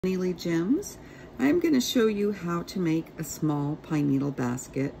Jennie Gems. I'm going to show you how to make a small pine needle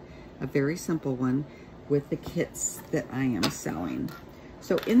basket, a very simple one, with the kits that I am selling.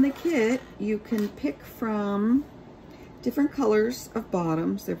 So in the kit, you can pick from different colors of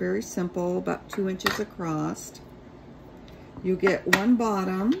bottoms. They're very simple, about 2 inches across. You get one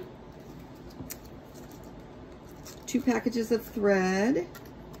bottom, 2 packages of thread,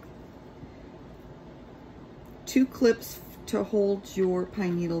 2 clips to hold your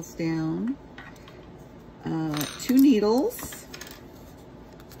pine needles down, 2 needles,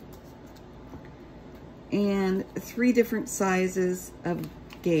 and 3 different sizes of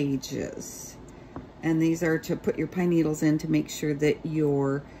gauges. And these are to put your pine needles in to make sure that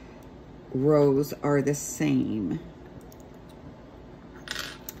your rows are the same.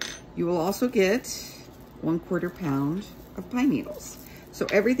 You will also get 1/4 pound of pine needles. So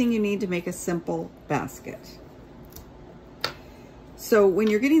everything you need to make a simple basket. So when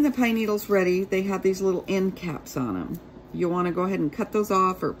you're getting the pine needles ready, they have these little end caps on them. You'll want to go ahead and cut those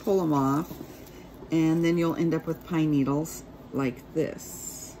off or pull them off, and then you'll end up with pine needles like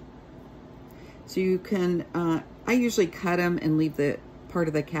this. So you can, I usually cut them and leave the part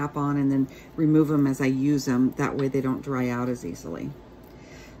of the cap on and then remove them as I use them. That way they don't dry out as easily.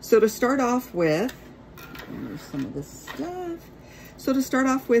 So to start off with, there's some of this stuff. So to start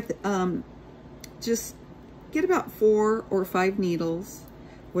off with, just get about 4 or 5 needles,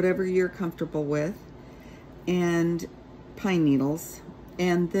 whatever you're comfortable with, and pine needles,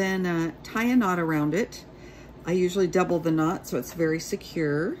 and then tie a knot around it. I usually double the knot so it's very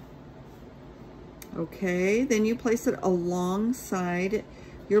secure. Okay, then you place it alongside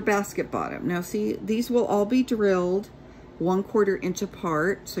your basket bottom. Now see, these will all be drilled 1/4 inch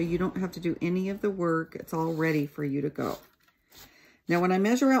apart, so you don't have to do any of the work. It's all ready for you to go. Now, when I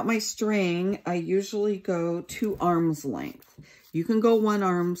measure out my string, I usually go 2 arms length. You can go 1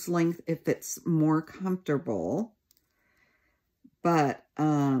 arm's length if it's more comfortable, but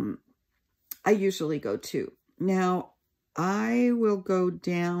I usually go 2. Now, I will go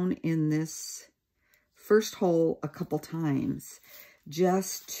down in this first hole a couple times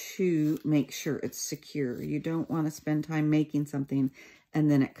just to make sure it's secure. You don't want to spend time making something and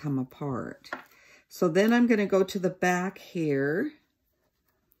then it come apart. So then I'm going to go to the back here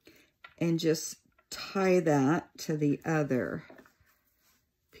and just tie that to the other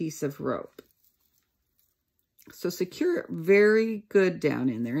piece of rope. So secure it very good down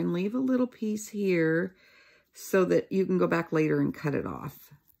in there and leave a little piece here so that you can go back later and cut it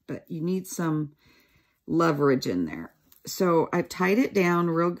off. But you need some leverage in there. So I've tied it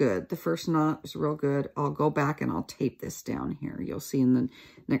down real good. The first knot is real good. I'll go back and I'll tape this down here. You'll see in the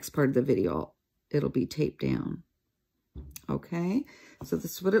next part of the video, it'll be taped down. Okay, so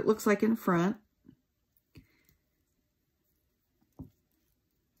this is what it looks like in front.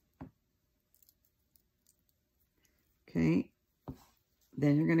 Okay,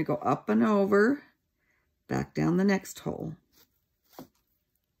 then you're going to go up and over, back down the next hole.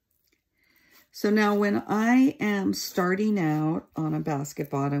 So now when I am starting out on a basket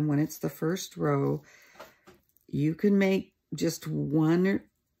bottom, when it's the first row, you can make just 1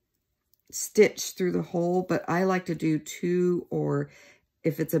 stitch through the hole, but I like to do 2, or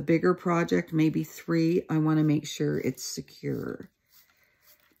if it's a bigger project, maybe 3. I want to make sure it's secure.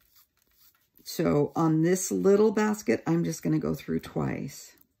 So on this little basket, I'm just going to go through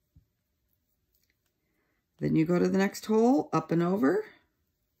twice. Then you go to the next hole, up and over.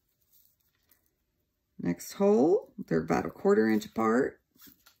 Next hole, they're about 1/4 inch apart.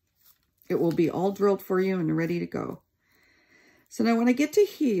 It will be all drilled for you and ready to go. So now when I get to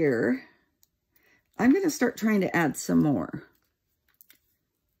here, I'm going to start trying to add some more.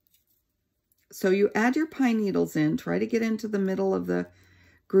 So you add your pine needles in, try to get into the middle of the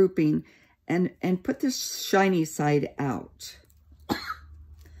grouping, and put this shiny side out.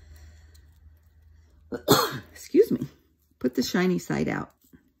 Excuse me. Put the shiny side out.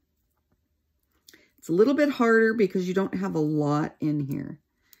 It's a little bit harder because you don't have a lot in here.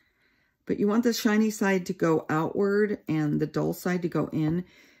 But you want the shiny side to go outward and the dull side to go in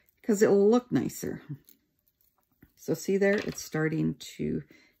because it'll look nicer. So see there, it's starting to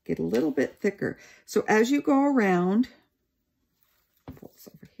get a little bit thicker. So as you go around, pull this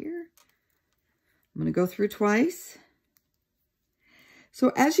over here. I'm going to go through twice.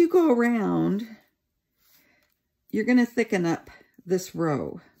 So as you go around, you're going to thicken up this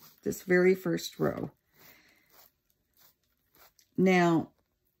row. This very first row. Now,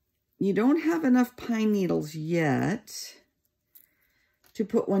 you don't have enough pine needles yet to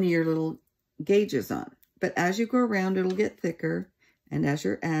put one of your little gauges on. But as you go around, it'll get thicker. And as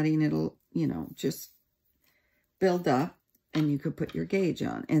you're adding, it'll, you know, just build up. and you could put your gauge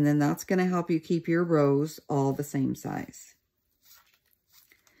on. And then that's going to help you keep your rows all the same size.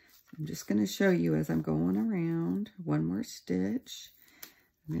 I'm just going to show you as I'm going around. One more stitch.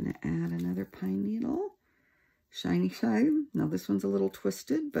 I'm going to add another pine needle. Shiny side. Now this one's a little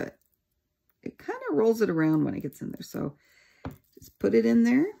twisted, but it kind of rolls it around when it gets in there. So just put it in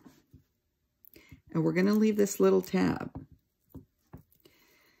there. And we're going to leave this little tab.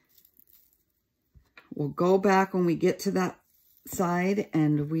 We'll go back when we get to that side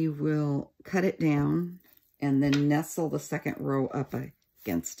and we will cut it down and then nestle the second row up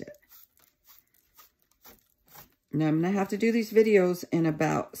against it. Now I'm going to have to do these videos in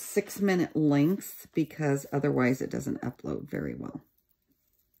about 6-minute lengths because otherwise it doesn't upload very well.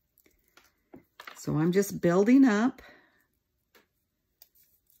 So I'm just building up.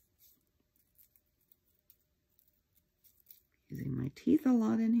 Using my teeth a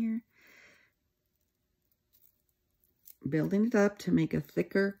lot in here. Building it up to make a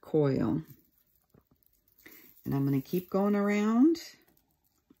thicker coil. And I'm going to keep going around.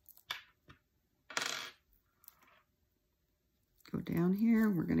 Go down here.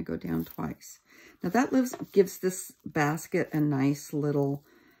 We're going to go down twice. Now that gives this basket a nice little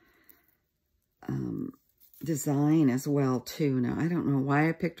design as well too. Now I don't know why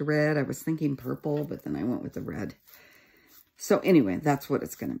I picked red. I was thinking purple, but then I went with the red. So anyway, that's what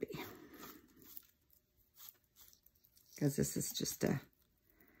it's going to be. Because this is just a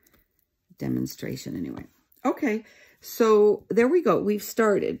demonstration anyway. Okay, so there we go. We've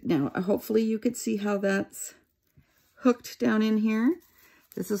started. Now, hopefully you could see how that's hooked down in here.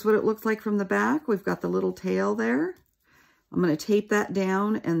 This is what it looks like from the back. We've got the little tail there. I'm going to tape that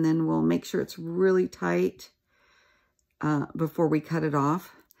down and then we'll make sure it's really tight before we cut it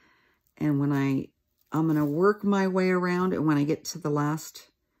off. And when I'm going to work my way around, and when I get to the last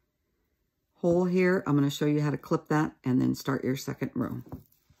hole here, I'm going to show you how to clip that and then start your second row.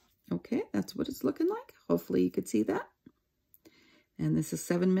 Okay, that's what it's looking like. Hopefully you could see that. And this is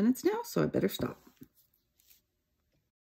 7 minutes now, so I better stop.